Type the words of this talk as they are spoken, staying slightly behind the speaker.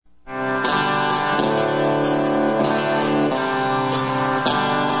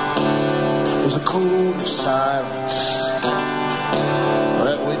of silence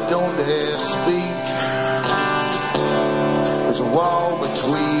that we don't dare speak. There's a wall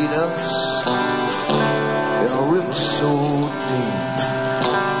between us and a river so deep.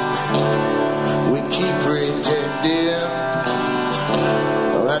 We keep pretending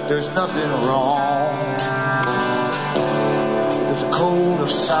that there's nothing wrong. There's a code of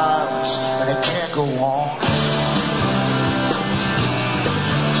silence and it can't go on.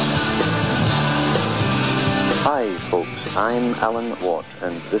 Hi folks, I'm Alan Watt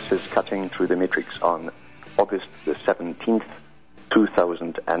and this is Cutting Through the Matrix on August the 17th,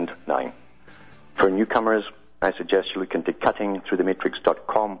 2009. For newcomers, I suggest you look into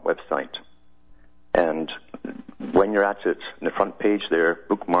cuttingthroughthematrix.com website. And when you're at it, in the front page there,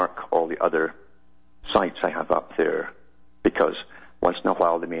 bookmark all the other sites I have up there, because once in a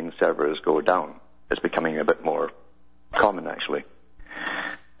while the main servers go down. It's becoming a bit more common, actually.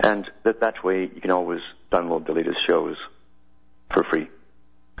 And that way you can always download the latest shows for free.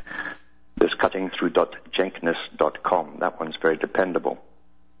 There's cuttingthrough.jenkins.com. That one's very dependable.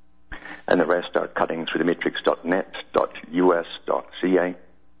 And the rest are cuttingthroughthematrix.net.us.ca.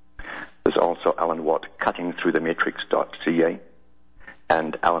 There's also Alan Watt cuttingthroughthematrix.ca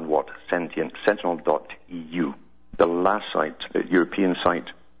and Alan Watt sentinel.eu. The last site, the European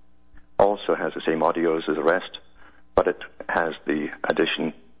site, also has the same audios as the rest, but it has the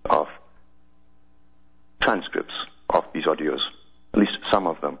addition of transcripts of these audios, at least some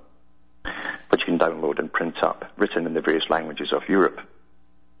of them, which you can download and print up, written in the various languages of Europe.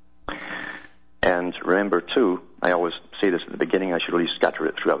 And remember, too, I always say this at the beginning, I should really scatter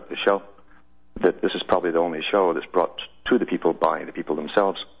it throughout the show, that this is probably the only show that's brought to the people by the people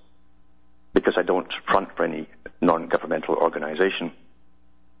themselves, because I don't front for any non-governmental organization,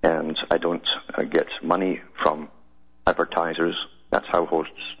 and I don't get money from advertisers. That's how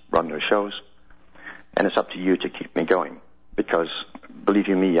hosts run their shows. And it's up to you to keep me going, because, believe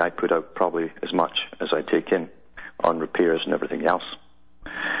you me, I put out probably as much as I take in on repairs and everything else.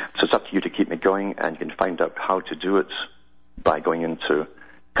 So it's up to you to keep me going, and you can find out how to do it by going into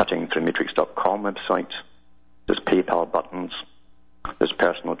cuttingthroughmatrix.com website. There's PayPal buttons. There's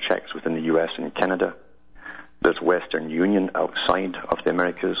personal checks within the US and Canada. There's Western Union outside of the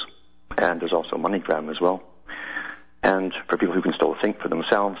Americas. And there's also MoneyGram as well. And for people who can still think for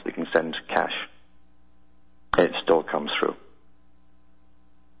themselves, they can send cash. It still comes through.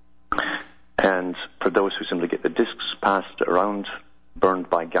 And for those who simply get the discs passed around, burned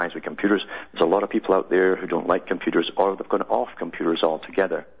by guys with computers, there's a lot of people out there who don't like computers, or they've gone off computers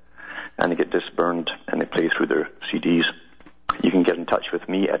altogether, and they get discs burned and they play through their CDs. You can get in touch with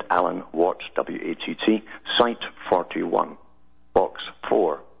me at Alan Watt, W-A-T-T, Site 41, Box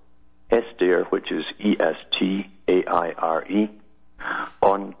 4, Estaire, which is E-S-T-A-I-R-E,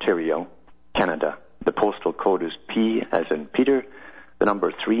 Ontario, Canada. The postal code is P as in Peter, the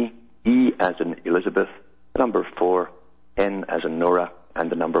number 3, E as in Elizabeth, the number 4, N as in Nora, and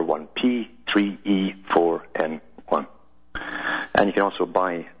the number 1, P3E4N1. And you can also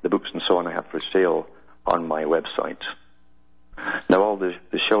buy the books and so on I have for sale on my website. Now, all the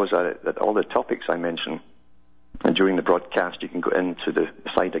shows, that all the topics I mention during the broadcast, you can go into the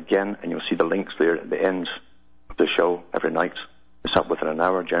site again, and you'll see the links there at the end of the show every night. It's up within an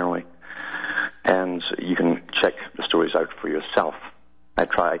hour, generally. And you can check the stories out for yourself. I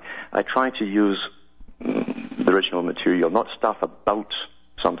try to use the original material, not stuff about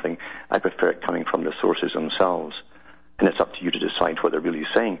something. I prefer it coming from the sources themselves. And it's up to you to decide what they're really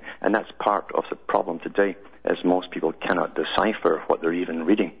saying. And that's part of the problem today, as most people cannot decipher what they're even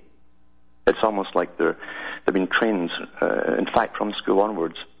reading. It's almost like they've been trained, in fact, from school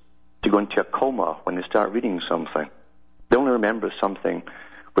onwards, to go into a coma when they start reading something. They only remember something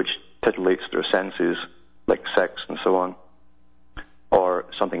which titillates their senses, like sex and so on, or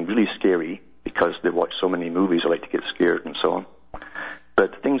something really scary, because they watch so many movies, they like to get scared and so on.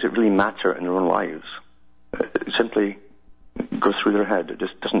 But things that really matter in their own lives simply go through their head. It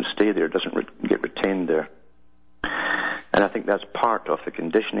just doesn't stay there, it doesn't get retained there. And I think that's part of the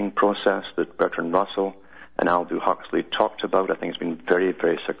conditioning process that Bertrand Russell and Aldous Huxley talked about. I think it's been very,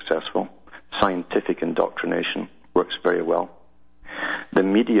 very successful. Scientific indoctrination works very well. The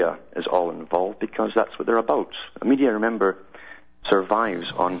media is all involved because that's what they're about. The media, remember,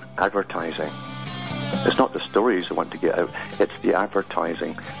 survives on advertising. It's not the stories they want to get out, it's the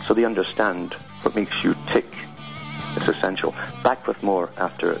advertising. So they understand what makes you tick. It's essential. Back with more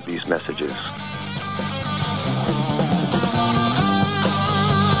after these messages.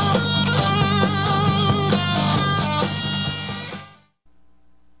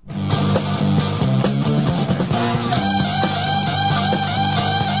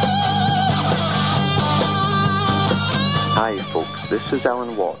 is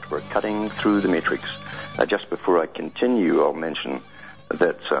Alan Watt. We're cutting through the matrix. Just before I continue, I'll mention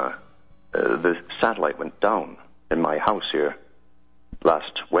that the satellite went down in my house here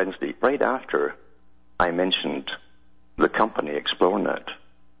last Wednesday, right after I mentioned the company ExploreNet,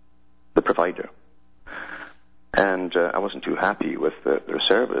 the provider. And I wasn't too happy with their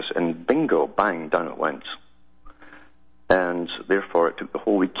service, and bingo, bang, down it went. And therefore it took the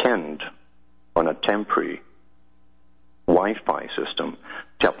whole weekend on a temporary Wi-Fi system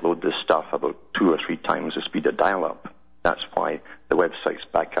to upload this stuff about 2 or 3 times the speed of dial-up. That's why the website's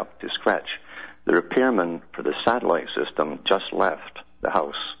back up to scratch. The repairman for the satellite system just left the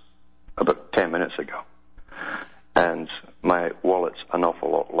house about 10 minutes ago. And my wallet's an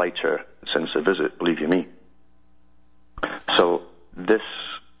awful lot lighter since the visit, believe you me. So this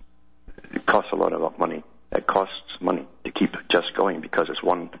costs a lot of money. It costs money to keep just going because it's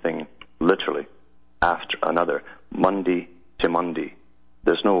one thing literally after another, Monday to Monday.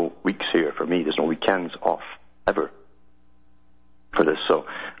 There's no weeks here for me. There's no weekends off, ever, for this. So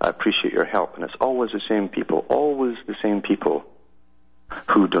I appreciate your help. And it's always the same people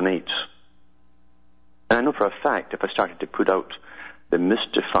who donate. And I know for a fact if I started to put out the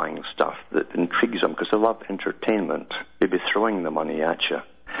mystifying stuff that intrigues them, because they love entertainment, they'd be throwing the money at you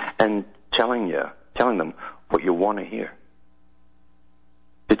and telling them what you want to hear,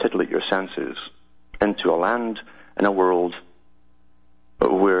 to titillate your senses into a land and a world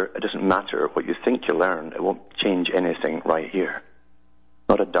where it doesn't matter what you think you learn, it won't change anything right here.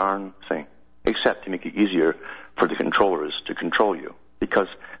 Not a darn thing, except to make it easier for the controllers to control you, because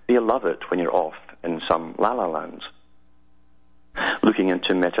they love it when you're off in some la-la land looking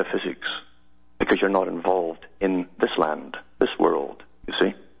into metaphysics, because you're not involved in this land, this world, you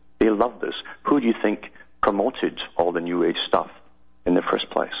see. They love this. Who do you think promoted all the New Age stuff in the first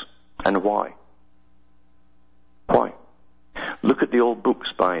place? And why? Why? Look at the old books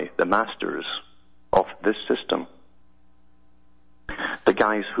by the masters of this system. The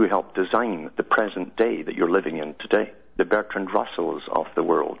guys who helped design the present day that you're living in today. The Bertrand Russells of the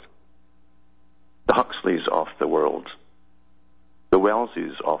world. The Huxleys of the world. The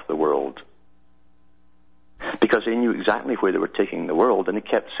Welleses of the world. Because they knew exactly where they were taking the world, and they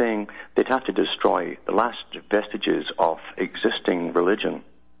kept saying they'd have to destroy the last vestiges of existing religion.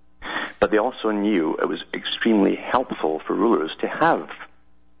 But they also knew it was extremely helpful for rulers to have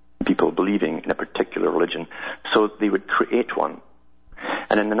people believing in a particular religion, so they would create one.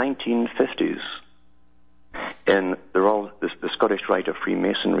 And in the 1950s, in the Scottish Rite of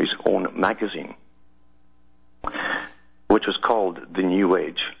Freemasonry's own magazine, which was called The New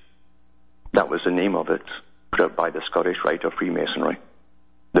Age, that was the name of it, put out by the Scottish Rite of Freemasonry,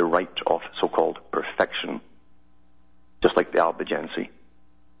 the rite of so-called perfection, just like the Albigensi.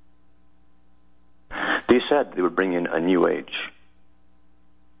 They said they would bring in a new age.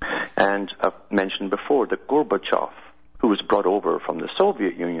 And I've mentioned before that Gorbachev, who was brought over from the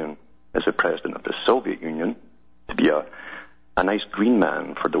Soviet Union as the president of the Soviet Union to be a nice green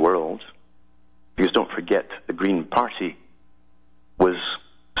man for the world, because don't forget the Green Party was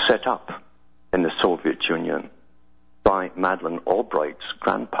set up in the Soviet Union by Madeleine Albright's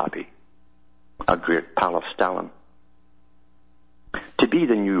grandpappy, a great pal of Stalin, to be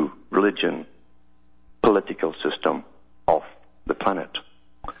the new religion, political system of the planet.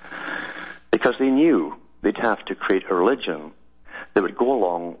 Because they knew they'd have to create a religion that would go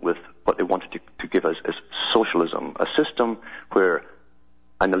along with what they wanted to give us as socialism, a system where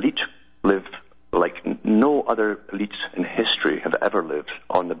an elite lived like no other elites in history have ever lived,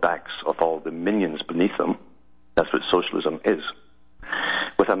 on the backs of all the minions beneath them. That's what socialism is.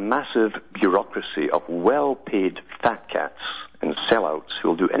 With a massive bureaucracy of well-paid fat cats and sellouts who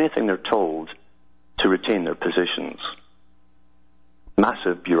will do anything they're told to retain their positions.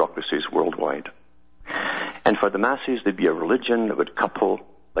 Massive bureaucracies worldwide. And for the masses, there'd be a religion that would couple,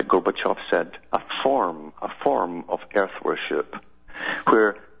 like Gorbachev said, a form of earth worship,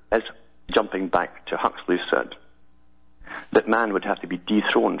 where, as jumping back to Huxley said, that man would have to be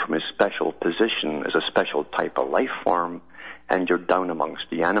dethroned from his special position as a special type of life form, and you're down amongst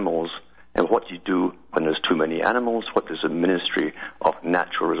the animals. And what do you do when there's too many animals? What does the Ministry of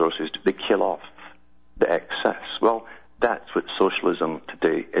Natural Resources do? They kill off the excess. Well, that's what socialism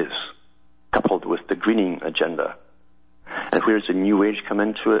today is, coupled with the greening agenda. And where does the New Age come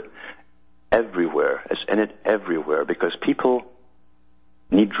into it? Everywhere. It's in it everywhere, because people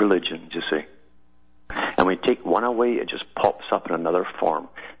need religion, you see. And when you take one away, it just pops up in another form.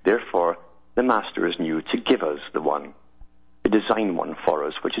 Therefore, the Masters knew to give us the one, to design one for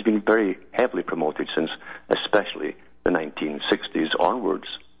us, which has been very heavily promoted since especially the 1960s onwards,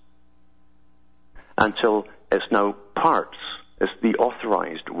 until it's now parts is the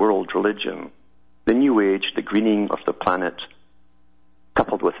authorized world religion. The New Age, the greening of the planet,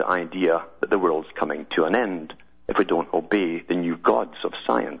 coupled with the idea that the world's coming to an end if we don't obey the new gods of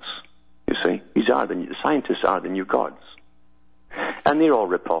science. You see, the scientists are the new gods. And they're all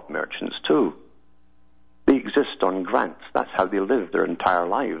rip-off merchants too. They exist on grants. That's how they live their entire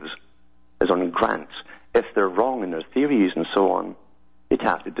lives, is on grants. If they're wrong in their theories and so on, they'd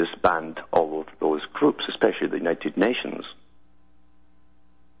have to disband all of those groups, especially the United Nations,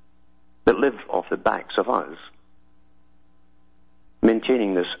 that live off the backs of us,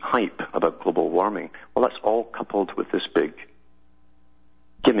 maintaining this hype about global warming. Well, that's all coupled with this big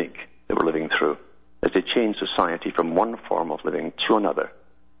gimmick that we're living through, as they change society from one form of living to another.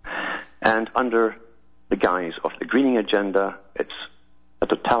 And under the guise of the greening agenda, it's a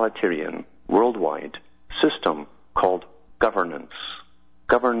totalitarian, worldwide system called governance.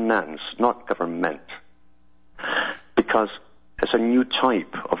 Governance, not government. Because it's a new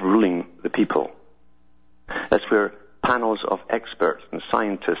type of ruling the people. That's where panels of experts and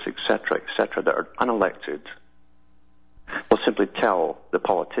scientists, etc., that are unelected will simply tell the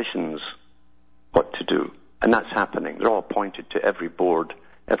politicians what to do. And that's happening. They're all appointed to every board,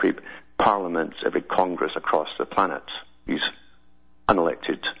 every parliament, every congress across the planet. These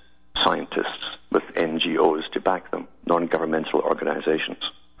unelected scientists with NGOs to back them, non-governmental organizations.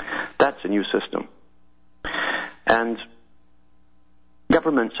 That's a new system. And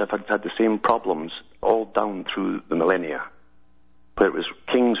governments have had the same problems all down through the millennia, whether it was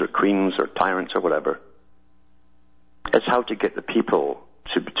kings or queens or tyrants or whatever. It's how to get the people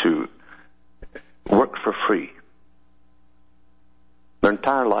to work for free their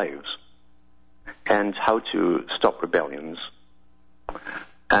entire lives, and how to stop rebellions,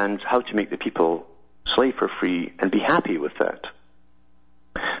 and how to make the people slave for free and be happy with that.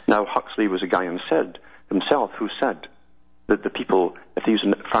 Now, Huxley was a guy himself who said that the people, if they use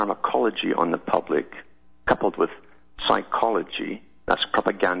pharmacology on the public, coupled with psychology, that's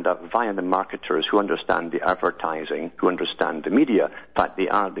propaganda via the marketers who understand the advertising, who understand the media. In fact, they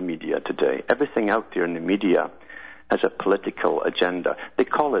are the media today. Everything out there in the media has a political agenda. They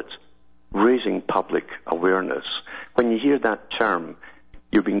call it raising public awareness. When you hear that term,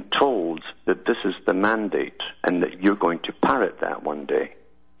 you're being told that this is the mandate and that you're going to parrot that one day.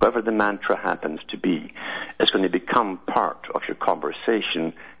 Whatever the mantra happens to be, it's going to become part of your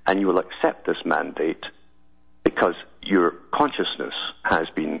conversation, and you will accept this mandate because your consciousness has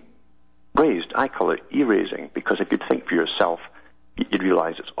been raised. I call it erasing, because if you think for yourself, you'd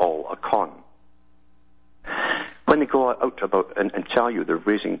realize it's all a con. When they go out about and tell you they're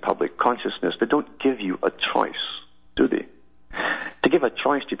raising public consciousness, they don't give you a choice, do they? To give a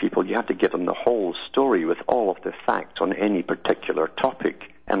choice to people, you have to give them the whole story with all of the facts on any particular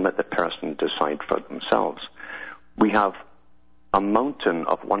topic and let the person decide for themselves. We have a mountain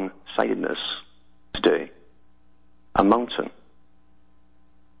of one-sidedness today. A mountain.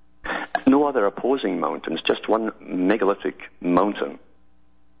 No other opposing mountains, just one megalithic mountain.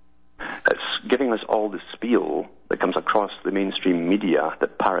 It's giving us all the spiel that comes across the mainstream media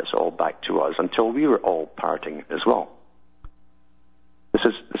that parrots all back to us until we were all parroting as well.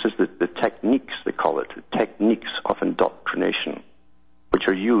 This is the techniques, they call it, the techniques of indoctrination, which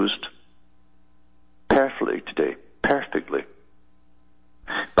are used perfectly today,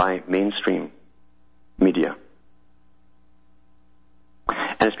 by mainstream media.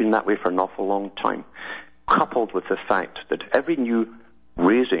 And it's been that way for an awful long time, coupled with the fact that every new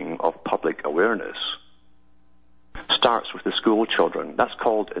raising of public awareness starts with the school children. That's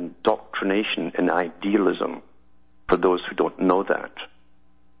called indoctrination in idealism, for those who don't know that.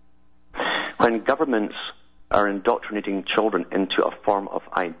 When governments are indoctrinating children into a form of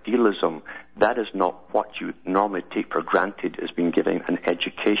idealism, that is not what you normally take for granted as being given an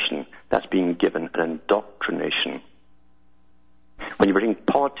education. That's being given an indoctrination. When you bring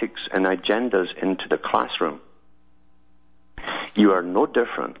politics and agendas into the classroom, you are no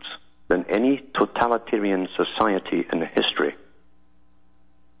different than any totalitarian society in history.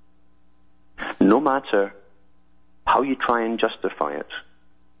 No matter how you try and justify it,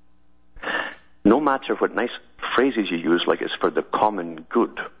 no matter what nice phrases you use, like it's for the common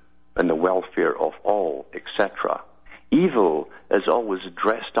good and the welfare of all, etc., evil is always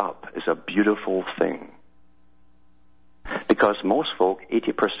dressed up as a beautiful thing. Because most folk,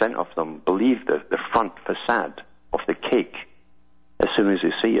 80% of them, believe the front facade of the cake. As soon as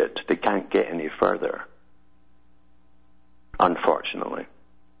they see it, they can't get any further, unfortunately.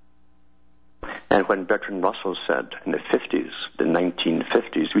 And when Bertrand Russell said in the 50s, the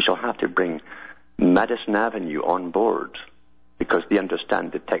 1950s, we shall have to bring Madison Avenue on board because they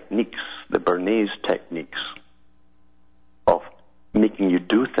understand the techniques, the Bernays techniques of making you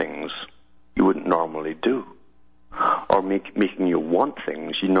do things you wouldn't normally do, or making you want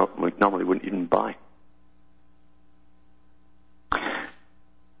things you normally wouldn't even buy.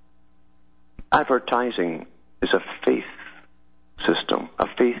 Advertising is a faith system, a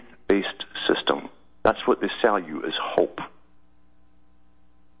faith-based system. That's what they sell you, is hope.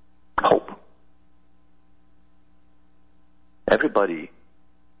 Hope. Everybody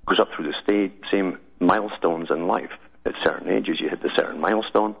goes up through the same milestones in life. At certain ages, you hit the certain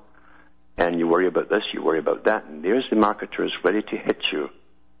milestone, and you worry about this, you worry about that, and there's the marketers ready to hit you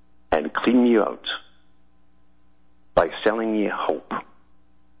and clean you out by selling you hope.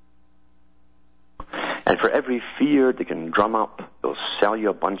 And for every fear they can drum up, they'll sell you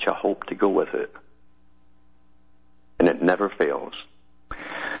a bunch of hope to go with it. And it never fails.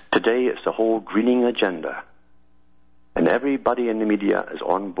 Today it's the whole greening agenda. And everybody in the media is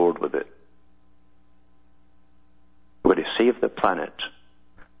on board with it. We're going to save the planet,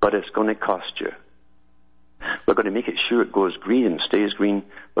 but it's going to cost you. We're going to make it sure it goes green and stays green.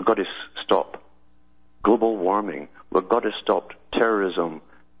 We've got to stop global warming. We've got to stop terrorism.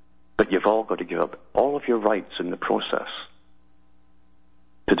 But you've all got to give up all of your rights in the process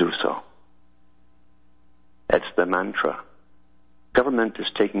to do so. It's the mantra. Government is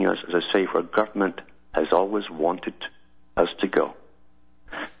taking us, as I say, where government has always wanted us to go.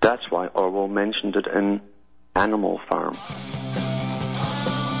 That's why Orwell mentioned it in Animal Farm,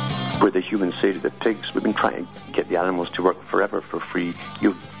 where the humans say to the pigs, we've been trying to get the animals to work forever for free.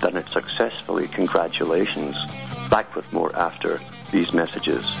 You've done it successfully. Congratulations. Back with more after these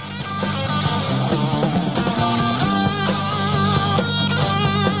messages.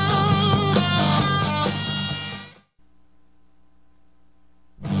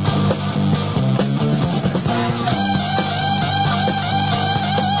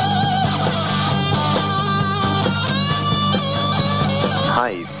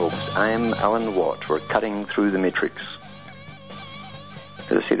 I'm Alan Watt. We're cutting through the matrix.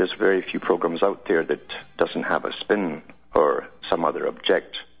 As I say, there's very few programs out there that doesn't have a spin or some other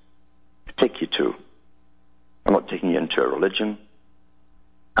object to take you to. I'm not taking you into a religion.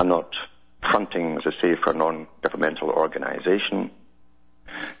 I'm not fronting, as I say, for a non-governmental organization.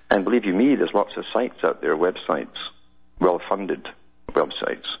 And believe you me, there's lots of sites out there, websites, well-funded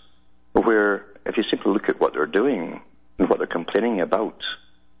websites, where if you simply look at what they're doing and what they're complaining about,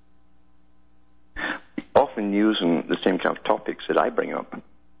 often using the same kind of topics that I bring up,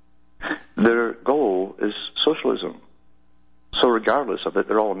 their goal is socialism. So regardless of it,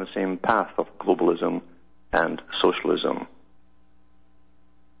 they're all on the same path of globalism and socialism.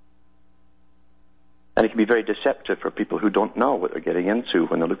 And it can be very deceptive for people who don't know what they're getting into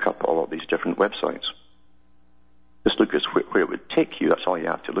when they look up all of these different websites. Just look at where it would take you, that's all you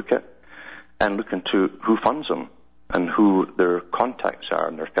have to look at, and look into who funds them and who their contacts are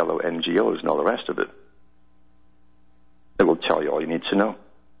and their fellow NGOs and all the rest of it. It will tell you all you need to know.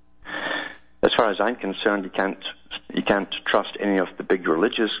 As far as I'm concerned, you can't trust any of the big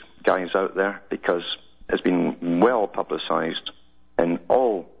religious guys out there, because it's been well publicized in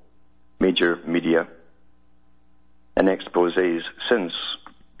all major media and exposés since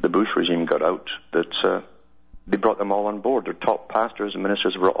the Bush regime got out that they brought them all on board. Their top pastors and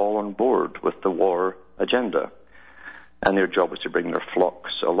ministers were all on board with the war agenda, and their job was to bring their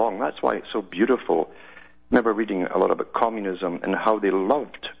flocks along. That's why it's so beautiful. I remember reading a lot about communism and how they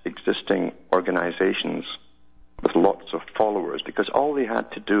loved existing organizations with lots of followers, because all they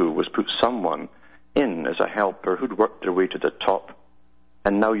had to do was put someone in as a helper who'd worked their way to the top,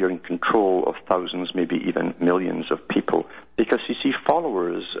 and now you're in control of thousands, maybe even millions of people. Because you see,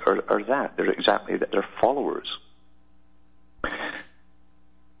 followers are that. They're exactly that. They're followers.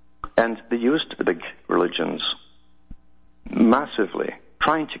 And they used the big religions massively,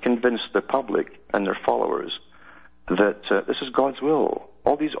 trying to convince the public and their followers that this is God's will.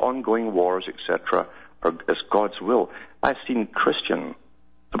 All these ongoing wars, etc., is God's will. I've seen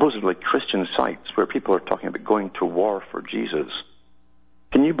supposedly Christian sites where people are talking about going to war for Jesus.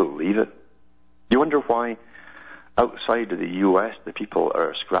 Can you believe it? You wonder why outside of the U.S. the people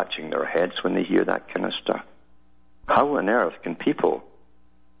are scratching their heads when they hear that kind of stuff. How on earth can people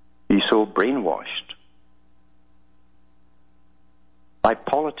be so brainwashed by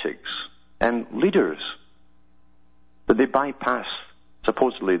politics and leaders that they bypass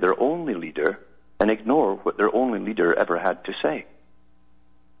supposedly their only leader and ignore what their only leader ever had to say?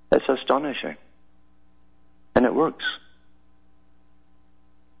 It's astonishing. And it works.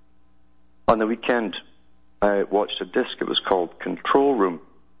 On the weekend, I watched a disc. It was called Control Room.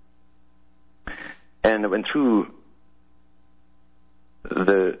 And it went through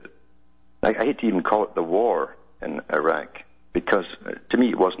I hate to even call it the war in Iraq, because to me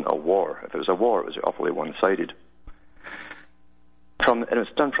it wasn't a war. If it was a war, it was awfully one-sided. And it was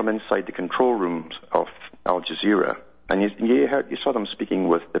done from inside the control rooms of Al Jazeera. And you saw them speaking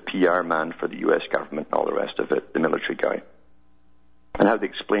with the PR man for the US government and all the rest of it, the military guy, and how they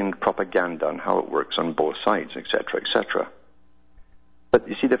explained propaganda and how it works on both sides, etc., etc. But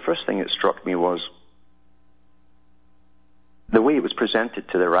you see, the first thing that struck me was the way it was presented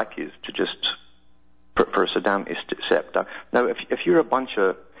to the Iraqis to just, for Saddam is to accept that. Now, if you're a bunch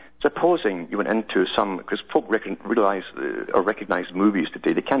of, supposing you went into some, because folk recognize movies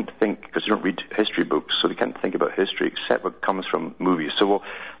today, they can't think, because they don't read history books, so they can't think about history except what comes from movies. So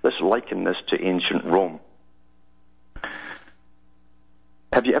let's liken this to ancient Rome.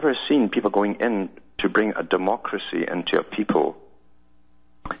 Have you ever seen people going in to bring a democracy into a people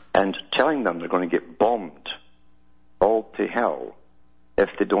and telling them they're going to get bombed all to hell if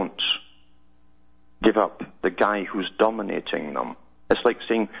they don't give up the guy who's dominating them? It's like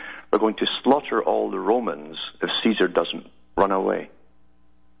saying we're going to slaughter all the Romans if Caesar doesn't run away.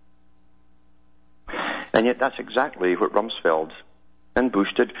 And yet that's exactly what Rumsfeld and Bush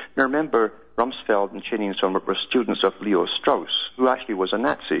did. Now remember, Rumsfeld and Cheney and so on were students of Leo Strauss, who actually was a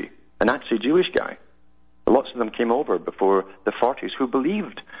Nazi Jewish guy. Lots of them came over before the 40s who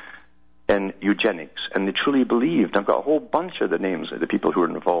believed in eugenics, and they truly believed. I've got a whole bunch of the names of the people who were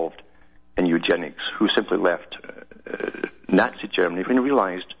involved in eugenics who simply left Nazi Germany when they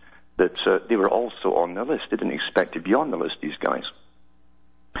realized that they were also on the list. They didn't expect to be on the list, these guys.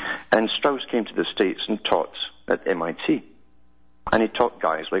 And Strauss came to the States and taught at MIT. And he taught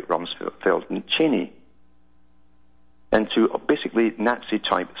guys like Rumsfeld and Cheney into basically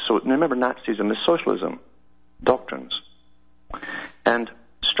Nazi-type. So remember, Nazism is socialism doctrines. And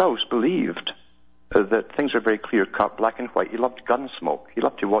Strauss believed that things were very clear-cut, black and white. He loved Gunsmoke. He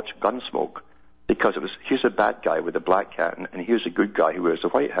loved to watch Gunsmoke because it was, here's a bad guy with a black hat and here's a good guy who wears a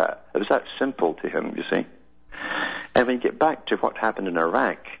white hat. It was that simple to him, you see. And when you get back to what happened in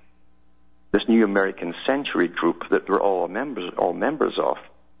Iraq, this new American Century group that we're all members of,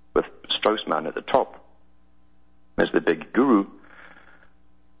 with Straussman at the top as the big guru,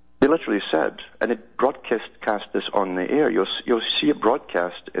 they literally said, and it broadcast this on the air, you'll see it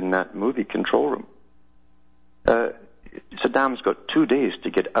broadcast in that movie Control Room. Saddam's got 2 days to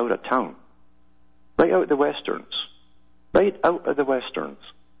get out of town. Right out of the westerns. Right out of the westerns.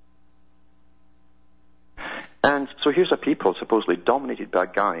 And so here's a people supposedly dominated by a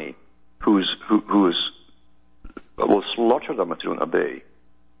guy who will slaughter them if they don't obey.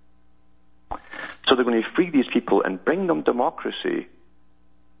 So they're going to free these people and bring them democracy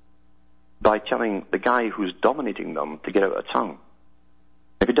by telling the guy who's dominating them to get out of town.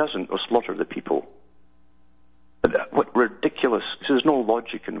 If he doesn't, they'll slaughter the people. What ridiculous. There's no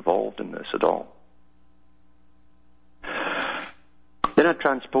logic involved in this at all. Then I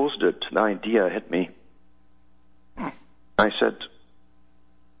transposed it. The idea hit me. I said,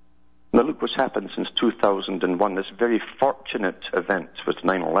 now look what's happened since 2001, this very fortunate event with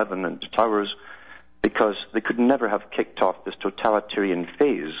 9/11 and the towers, because they could never have kicked off this totalitarian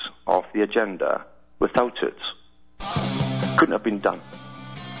phase of the agenda without it. Couldn't have been done.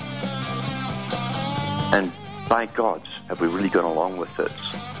 And by God, have we really gone along with it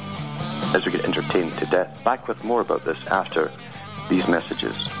as we get entertained to death. Back with more about this after these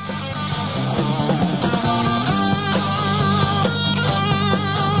messages.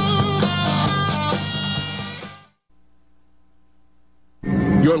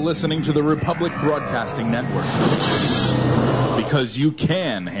 You're listening to the Republic Broadcasting Network, because you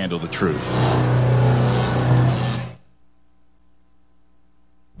can handle the truth.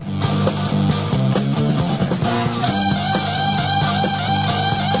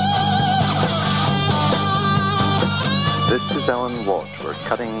 This is Alan Watt. We're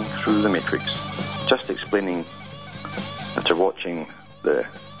cutting through the matrix. Just explaining, after watching the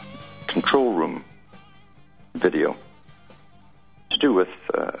Control Room video, to do with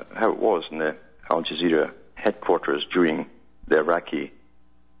how it was in the Al Jazeera headquarters during the Iraqi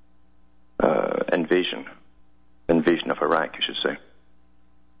invasion of Iraq, I should say.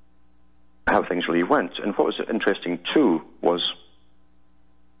 How things really went. And what was interesting too was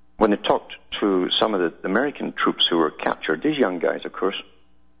when they talked to some of the American troops who were captured, these young guys, of course,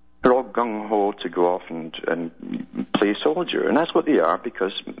 they're all gung-ho to go off and play soldier. And that's what they are,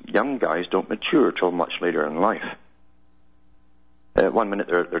 because young guys don't mature till much later in life. 1 minute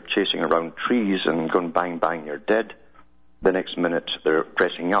they're chasing around trees and going bang, bang, you're dead. The next minute they're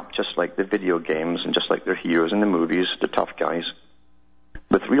dressing up just like the video games and just like their heroes in the movies, the tough guys,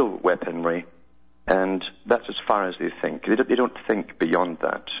 with real weaponry. And that's as far as they think. They don't think beyond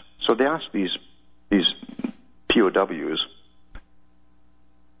that. So they ask these POWs,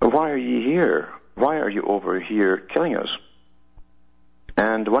 why are you here? Why are you over here killing us?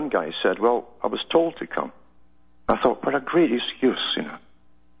 And one guy said, well, I was told to come. I thought, what a great excuse, you know.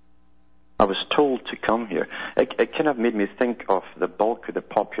 I was told to come here. It kind of made me think of the bulk of the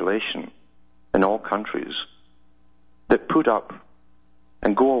population in all countries that put up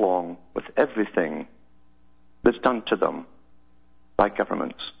and go along with everything that's done to them by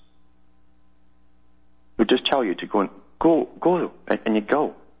governments. Who just tell you to go, and you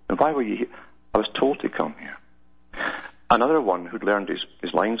go. And why were you here? I was told to come here. Another one who'd learned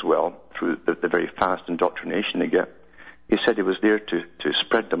his lines well through the very fast indoctrination they get, he said he was there to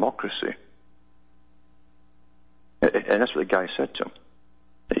spread democracy. And that's what the guy said to him.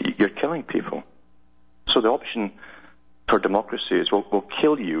 You're killing people. So the option for democracy is, we'll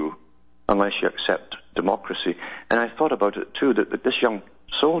kill you unless you accept democracy. And I thought about it too, that this young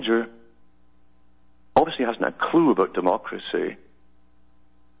soldier obviously hasn't a clue about democracy,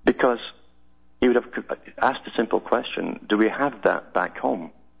 because he would have asked a simple question, do we have that back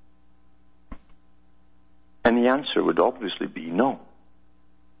home? And the answer would obviously be no.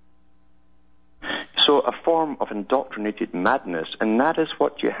 So a form of indoctrinated madness, and that is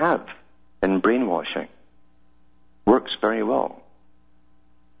what you have in brainwashing, works very well.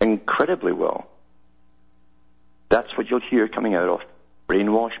 Incredibly well. That's what you'll hear coming out of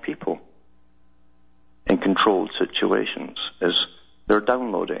brainwashed people in controlled situations, is they're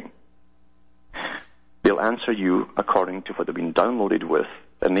downloading. They'll answer you according to what they've been downloaded with,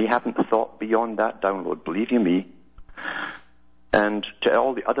 and they haven't thought beyond that download, believe you me. And to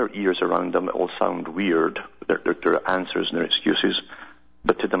all the other ears around them, it will sound weird, their answers and their excuses,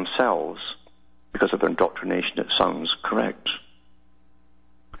 but to themselves, because of their indoctrination, it sounds correct.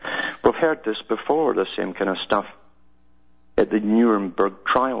 We've heard this before, the same kind of stuff, at the Nuremberg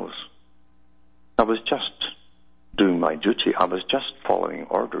trials. I was just doing my duty. I was just following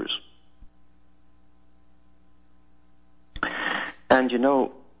orders. And you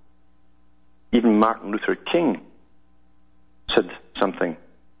know, even Martin Luther King said something,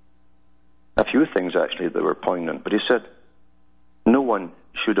 a few things actually that were poignant, but he said, no one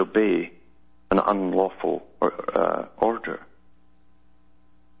should obey an unlawful order.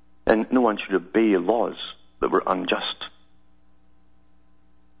 And no one should obey laws that were unjust.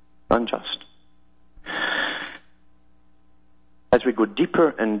 Unjust. As we go deeper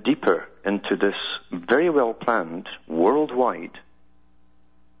and deeper into this very well planned, worldwide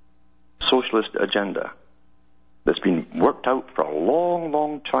socialist agenda that's been worked out for a long,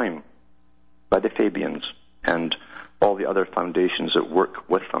 long time by the Fabians and all the other foundations that work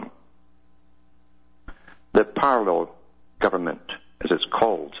with them. The parallel government, as it's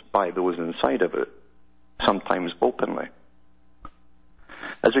called by those inside of it, sometimes openly.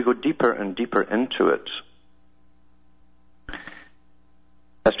 As we go deeper and deeper into it,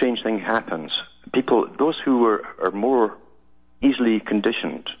 a strange thing happens. People, those who are more easily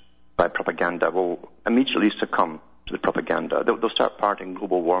conditioned by propaganda, will immediately succumb to the propaganda. They'll start parting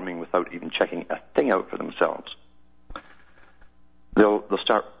global warming without even checking a thing out for themselves. They'll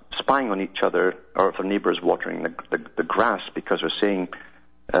start spying on each other, or if their neighbours watering the grass, because they're saying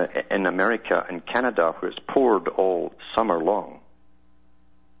in America and Canada, where it's poured all summer long,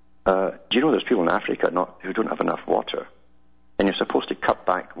 do you know there's people in Africa who don't have enough water? And you're supposed to cut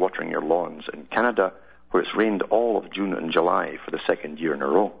back watering your lawns. In Canada, where it's rained all of June and July for the second year in a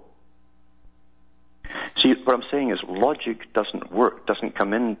row. See, what I'm saying is logic doesn't work, doesn't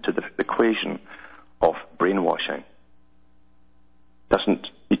come into the equation of brainwashing. Doesn't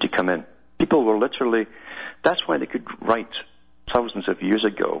need to come in. People were literally, that's why they could write thousands of years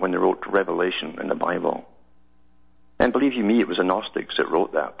ago when they wrote Revelation in the Bible. And believe you me, it was the Gnostics that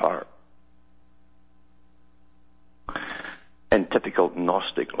wrote that part. In typical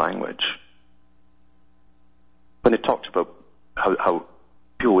Gnostic language. When they talked about how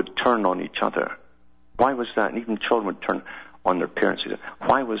people would turn on each other. Why was that? And even children would turn on their parents.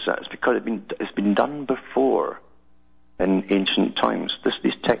 Why was that? It's because it's been done before in ancient times.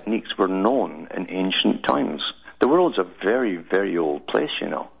 These techniques were known in ancient times. The world's a very, very old place, you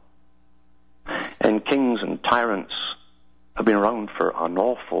know. And kings and tyrants have been around for an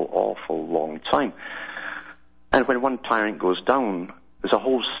awful, awful long time. And when one tyrant goes down, there's a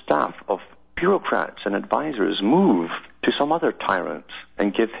whole staff of bureaucrats and advisors move to some other tyrant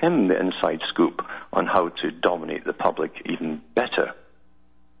and give him the inside scoop on how to dominate the public even better.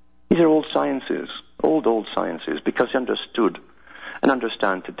 These are old sciences, old sciences, because they understood and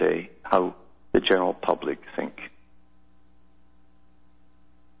understand today how the general public think.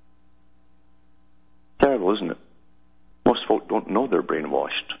 Terrible, isn't it? Most folk don't know they're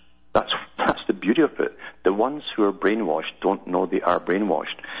brainwashed. That's the beauty of it. The ones who are brainwashed don't know they are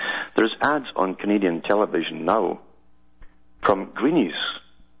brainwashed. There's ads on Canadian television now from greenies,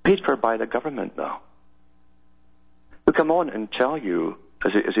 paid for by the government now, who come on and tell you,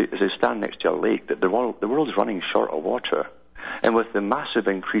 as they stand next to a lake, that the world is running short of water. And with the massive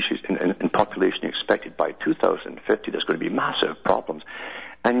increases in population expected by 2050, there's going to be massive problems.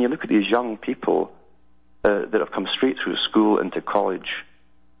 And you look at these young people that have come straight through school into college,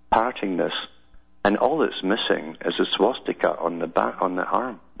 parroting this, and all that's missing is a swastika on the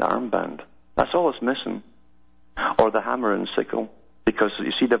armband. That's all that's missing. Or the hammer and sickle. Because,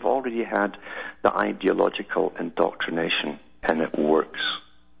 you see, they've already had the ideological indoctrination, and it works.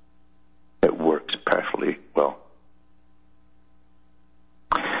 It works perfectly well.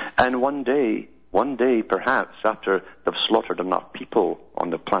 And one day, perhaps, after they've slaughtered enough people on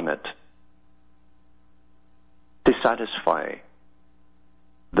the planet to satisfy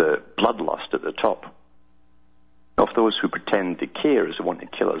the bloodlust at the top of those who pretend to care as they want to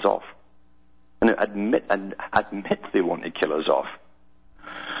kill us off, and admit they want to kill us off.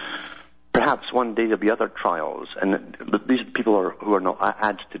 Perhaps one day there'll be other trials, and these people who are not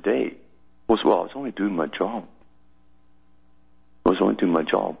ads today will say, well, I was only doing my job.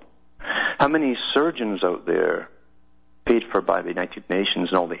 How many surgeons out there, paid for by the United Nations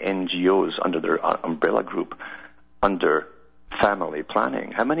and all the NGOs under their umbrella group, under family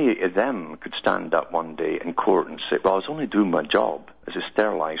planning, how many of them could stand up one day in court and say, well, I was only doing my job, as they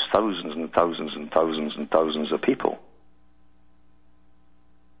sterilize thousands and thousands and thousands and thousands of people?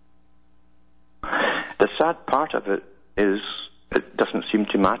 The sad part of it is it doesn't seem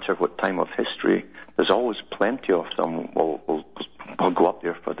to matter what time of history. There's always plenty of them will go up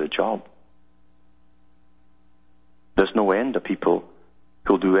there for the job. There's no end of people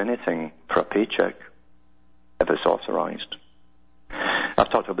who'll do anything for a paycheck if it's authorized. I've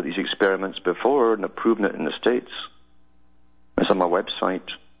talked about these experiments before, and I've proven it in the States. It's on my website.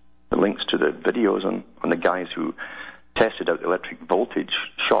 The links to the videos on the guys who tested out electric voltage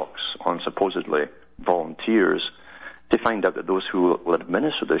shocks on supposedly volunteers to find out that those who will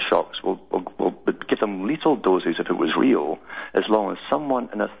administer the shocks will give them lethal doses if it was real, as long as someone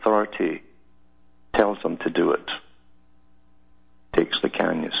in authority tells them to do it. Takes the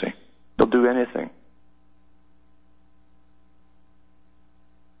can, you see. They'll do anything.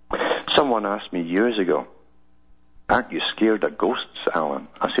 Someone asked me years ago, aren't you scared of ghosts, Alan?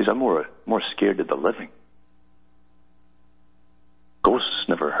 I says, I'm more scared of the living. Ghosts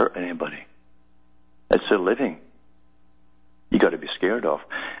never hurt anybody. It's the living you got to be scared of.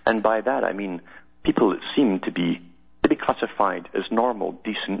 And by that I mean people that seem to be classified as normal,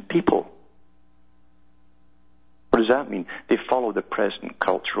 decent people. What does that mean? They follow the present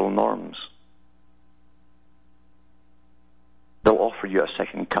cultural norms. They'll offer you a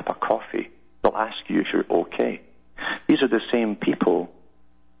second cup of coffee. They'll ask you if you're okay. These are the same people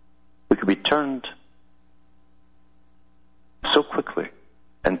who could be turned so quickly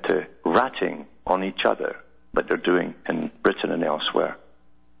into ratting on each other like they're doing in Britain and elsewhere.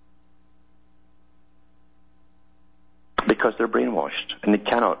 Because they're brainwashed and they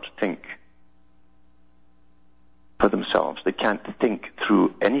cannot think for themselves. They can't think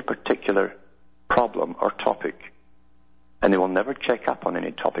through any particular problem or topic, and they will never check up on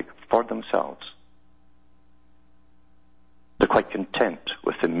any topic for themselves. They're quite content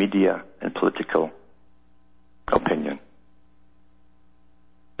with the media and political opinion.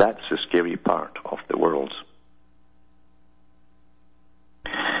 That's the scary part of the world.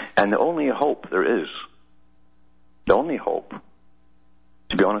 And the only hope there is,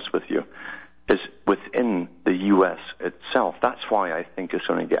 to be honest with you, is within the U.S. itself. That's why I think it's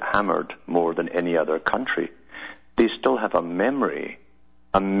going to get hammered more than any other country. They still have a memory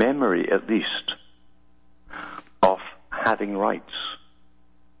at least, of having rights.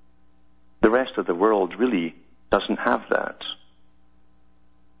 The rest of the world really doesn't have that.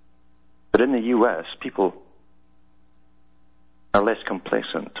 But in the U.S., people are less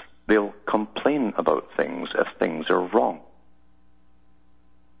complacent. They'll complain about things if things are wrong.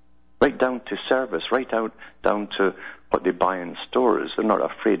 Right down to service, right down to what they buy in stores. They're not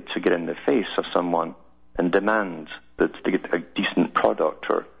afraid to get in the face of someone and demand that they get a decent product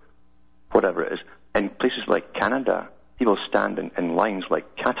or whatever it is. In places like Canada, people stand in lines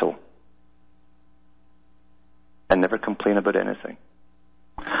like cattle and never complain about anything.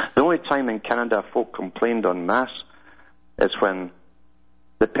 The only time in Canada folk complained en masse is when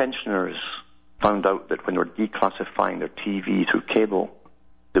the pensioners found out that when they were declassifying their TV through cable,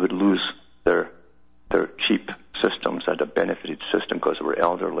 they would lose their cheap systems that had a benefited system because they were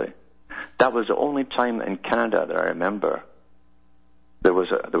elderly. That was the only time in Canada that I remember there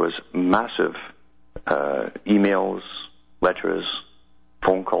was massive emails, letters,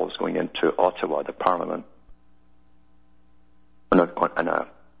 phone calls going into Ottawa, the Parliament, on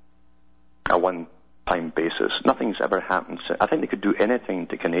a one-time basis. Nothing's ever happened. I think they could do anything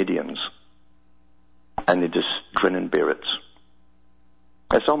to Canadians, and they just grin and bear it.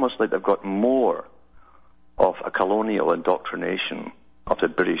 It's almost like they've got more of a colonial indoctrination of the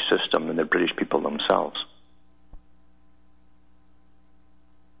British system than the British people themselves.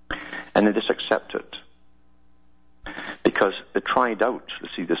 And they just accept it. Because they tried out, you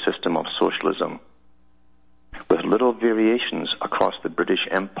see, the system of socialism with little variations across the British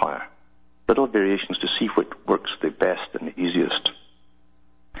Empire. Little variations to see what works the best and the easiest.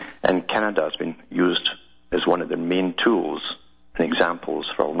 And Canada has been used as one of the main tools and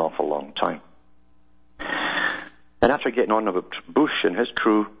examples for an awful long time. And after getting on about Bush and his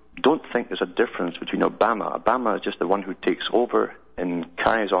crew, don't think there's a difference between Obama. Obama is just the one who takes over and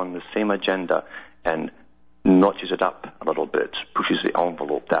carries on the same agenda and notches it up a little bit, pushes the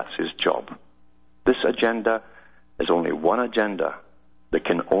envelope. That's his job. This agenda is only one agenda. There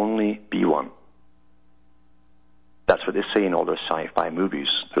can only be one. That's what they say in all their sci-fi movies.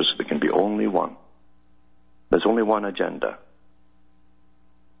 There can be only one. There's only one agenda.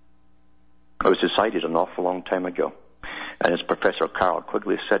 It was decided an awful long time ago. And as Professor Carroll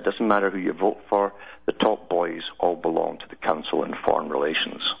Quigley said, doesn't matter who you vote for, the top boys all belong to the Council on Foreign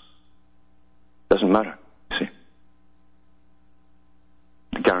Relations. Doesn't matter, you see.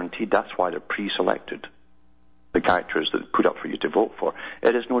 Guaranteed, that's why they're pre-selected. The characters that put up for you to vote for.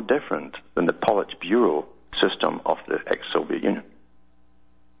 It is no different than the Politburo system of the ex-Soviet Union.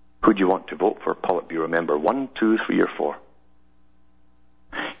 Who do you want to vote for? Politburo member 1, 2, 3, or 4.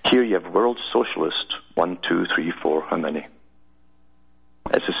 Here you have world socialist 1, 2, 3, 4. How many?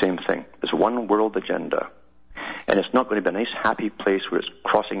 It's the same thing. There's one world agenda. And it's not going to be a nice happy place where it's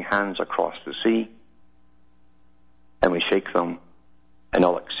crossing hands across the sea and we shake them and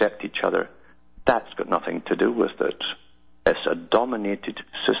all accept each other. That's got nothing to do with it. It's a dominated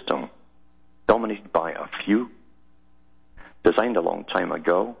system, dominated by a few, designed a long time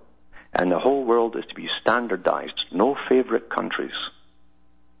ago, and the whole world is to be standardized. No favorite countries.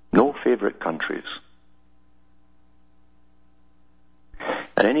 No favorite countries.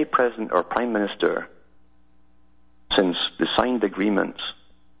 And any president or prime minister, since the signed agreements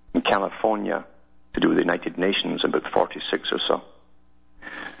in California to do with the United Nations, about 46 or so,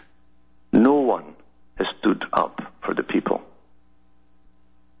 no one has stood up for the people.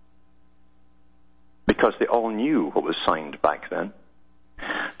 Because they all knew what was signed back then.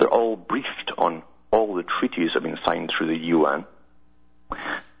 They're all briefed on all the treaties that have been signed through the UN.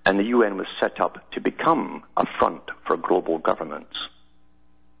 And the UN was set up to become a front for global governments.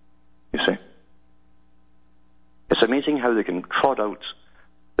 You see? It's amazing how they can trot out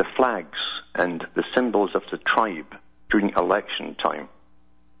the flags and the symbols of the tribe during election time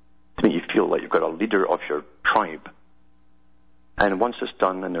to make you feel like you've got a leader of your tribe. And once it's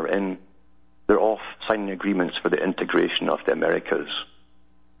done and they're off signing agreements for the integration of the Americas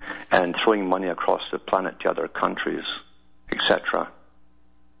and throwing money across the planet to other countries, etc.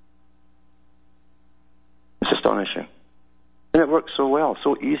 It's astonishing. And it works so well,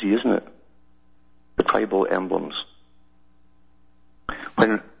 so easy, isn't it? The tribal emblems.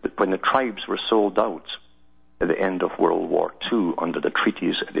 When the tribes were sold out at the end of World War II under the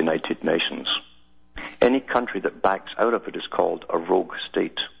treaties of the United Nations, any country that backs out of it is called a rogue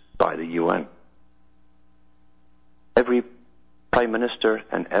state by the UN. Every prime minister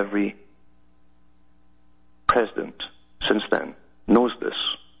and every president since then knows this.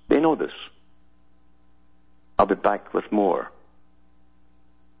 They know this. I'll be back with more.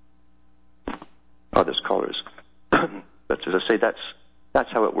 Other scholars. But as I say, that's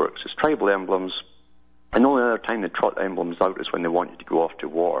how it works. It's tribal emblems. And the only other time they trot emblems out is when they want you to go off to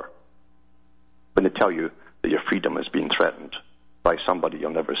war. When they tell you that your freedom is being threatened by somebody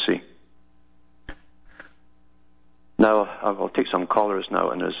you'll never see. Now, I'll take some callers now,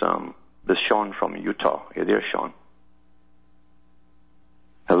 and there's Sean from Utah. Are you there, Sean?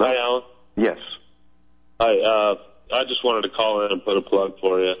 Hello? Hi, Alan. Yes. Hi, I just wanted to call in and put a plug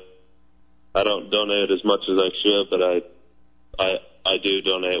for you. I don't donate as much as I should, but I do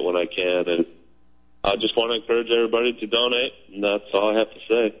donate when I can, and I just want to encourage everybody to donate, and that's all I have to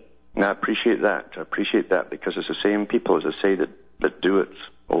say. I appreciate that. I appreciate that, because it's the same people, as I say, that do it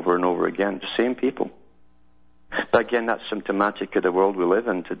over and over again. The same people. But again, that's symptomatic of the world we live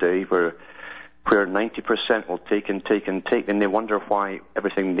in today, where 90% will take and take and take, and they wonder why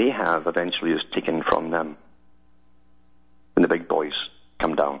everything they have eventually is taken from them. And the big boys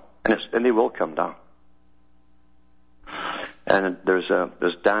come down. And they will come down. And there's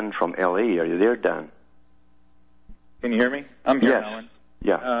Dan from L.A. Are you there, Dan? Can you hear me? I'm here, yes. Alan.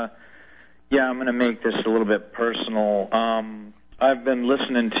 Yeah. Yeah, I'm going to make this a little bit personal. I've been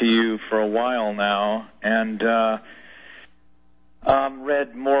listening to you for a while now, and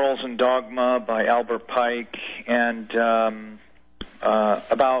read Morals and Dogma by Albert Pike, and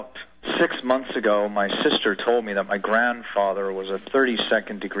about 6 months ago, my sister told me that my grandfather was a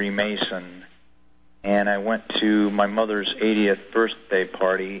 32nd degree Mason, and I went to my mother's 80th birthday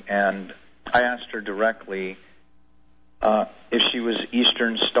party, and I asked her directly if she was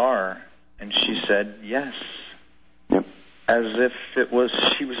Eastern Star, and she said yes. Yep. As if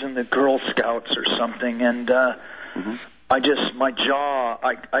she was in the Girl Scouts or something, and my jaw,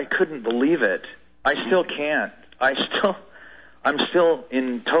 I couldn't believe it. I still can't. I'm still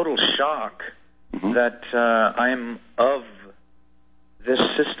in total shock that I'm of this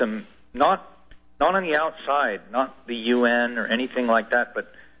system, not on the outside, not the UN or anything like that,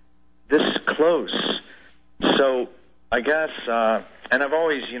 but this close. So I guess, and I've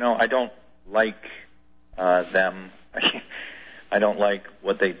always, I don't like them. I don't like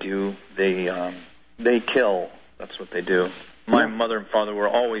what they do. They kill. That's what they do. My mother and father were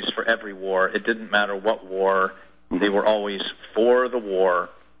always for every war. It didn't matter what war. They were always for the war,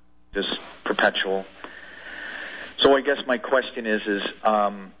 just perpetual. So I guess my question is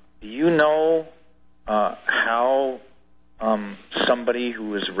do you know how somebody who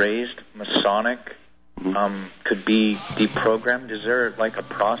was raised Masonic could be deprogrammed? Is there like a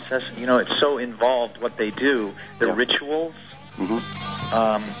process? It's so involved what they do, the rituals.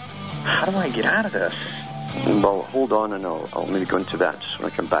 How do I get out of this? Well, hold on, and I'll maybe go into that when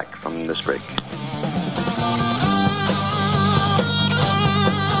I come back from this break.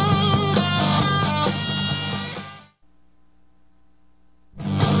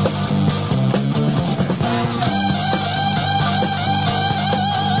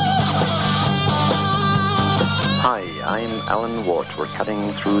 Hi, I'm Alan Watt. We're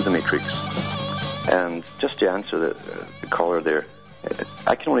cutting through the matrix. And just to answer the caller there,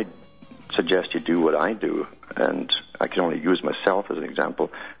 I can only suggest you do what I do, and I can only use myself as an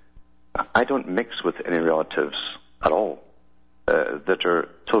example. I don't mix with any relatives at all that are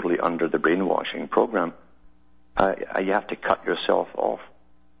totally under the brainwashing program. You have to cut yourself off.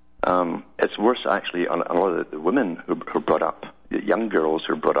 It's worse, actually, on a lot of the women who are brought up, the young girls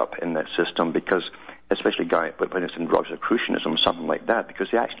who are brought up in that system, because especially when it's in Rosicrucianism, something like that, because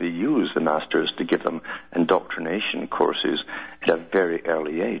they actually use the masters to give them indoctrination courses at a very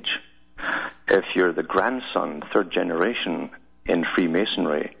early age. If you're the grandson, third generation in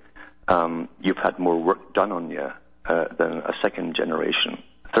Freemasonry, you've had more work done on you than a second generation.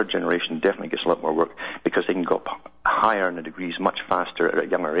 Third generation definitely gets a lot more work because they can go up higher in the degrees much faster at a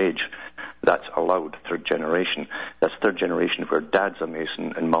younger age. That's allowed, third generation. That's third generation where dad's a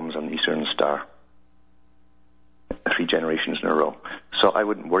Mason and mum's an Eastern Star. 3 generations in a row. So I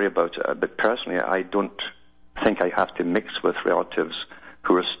wouldn't worry about it. But personally, I don't think I have to mix with relatives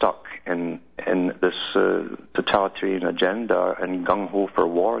who are stuck in this totalitarian agenda and gung-ho for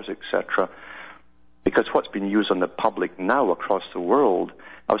wars, etc. Because what's been used on the public now across the world,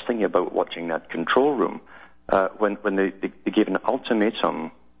 I was thinking about watching that Control Room, when they gave an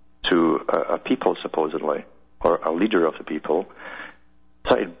ultimatum to a people, supposedly, or a leader of the people,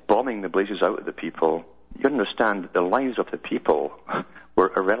 started bombing the blazes out of the people. You understand that the lives of the people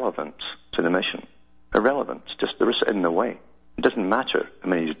were irrelevant to the mission. Irrelevant. Just they were in the way. It doesn't matter. I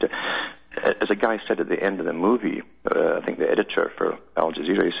mean, as a guy said at the end of the movie, I think the editor for Al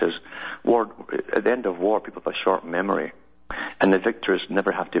Jazeera, he says, at the end of war, people have a short memory, and the victors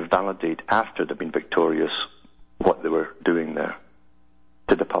never have to validate after they've been victorious what they were doing there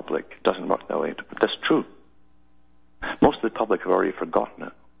to the public. It doesn't work that way. But that's true. Most of the public have already forgotten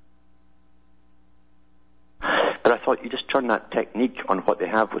it. But I thought you just turn that technique on what they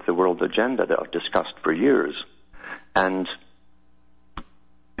have with the world agenda that I've discussed for years. And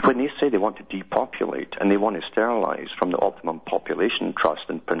when they say they want to depopulate and they want to sterilize from the Optimum Population Trust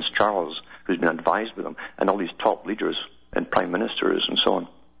and Prince Charles, who's been advised with them, and all these top leaders and prime ministers and so on,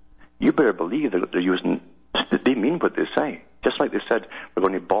 you better believe that they mean what they say. Just like they said, we're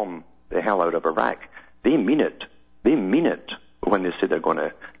going to bomb the hell out of Iraq. They mean it. They mean it when they say they're going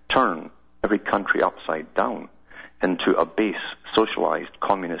to turn every country upside down into a base, socialized,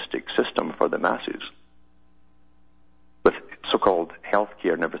 communistic system for the masses, with so-called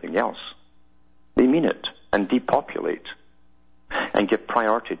healthcare and everything else. They mean it, and depopulate, and give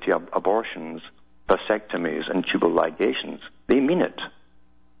priority to abortions, vasectomies, and tubal ligations. They mean it.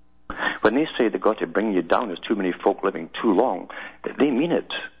 When they say they've got to bring you down, there's too many folk living too long, they mean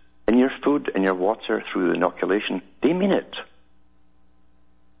it. In your food, in your water, through inoculation, they mean it.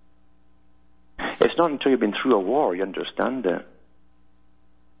 not until you've been through a war you understand it.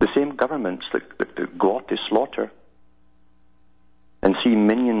 The same governments that go out to slaughter and see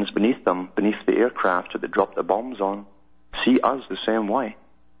minions beneath them, beneath the aircraft that they drop the bombs on, see us the same way.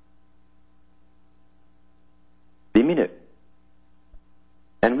 They mean it.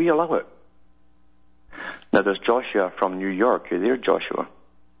 And we allow it. Now there's Joshua from New York. Are you there, Joshua?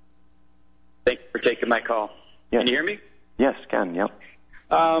 Thanks for taking my call. Yes. Can you hear me? Yes, can, yeah.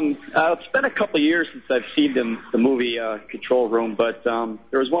 It's been a couple of years since I've seen the movie Control Room, but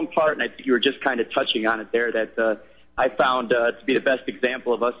there was one part, and I think you were just kind of touching on it there, that I found to be the best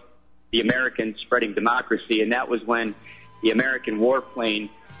example of us, the Americans, spreading democracy, and that was when the American warplane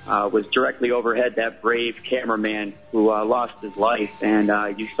was directly overhead that brave cameraman who lost his life,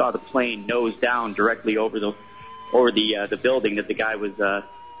 and you saw the plane nose down directly over the building that the guy was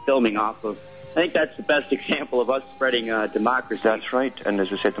filming off of. I think that's the best example of us spreading democracy. That's right, and as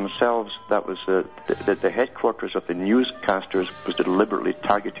they said themselves, that was the headquarters of the newscasters was deliberately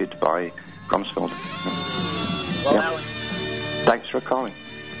targeted by Rumsfeld. Well, yeah. Thanks for calling.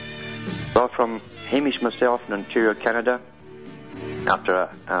 Well, from Hamish myself in Ontario, Canada, after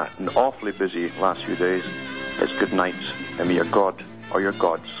an awfully busy last few days, it's good night, and may your God or your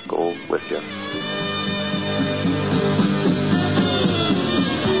gods go with you.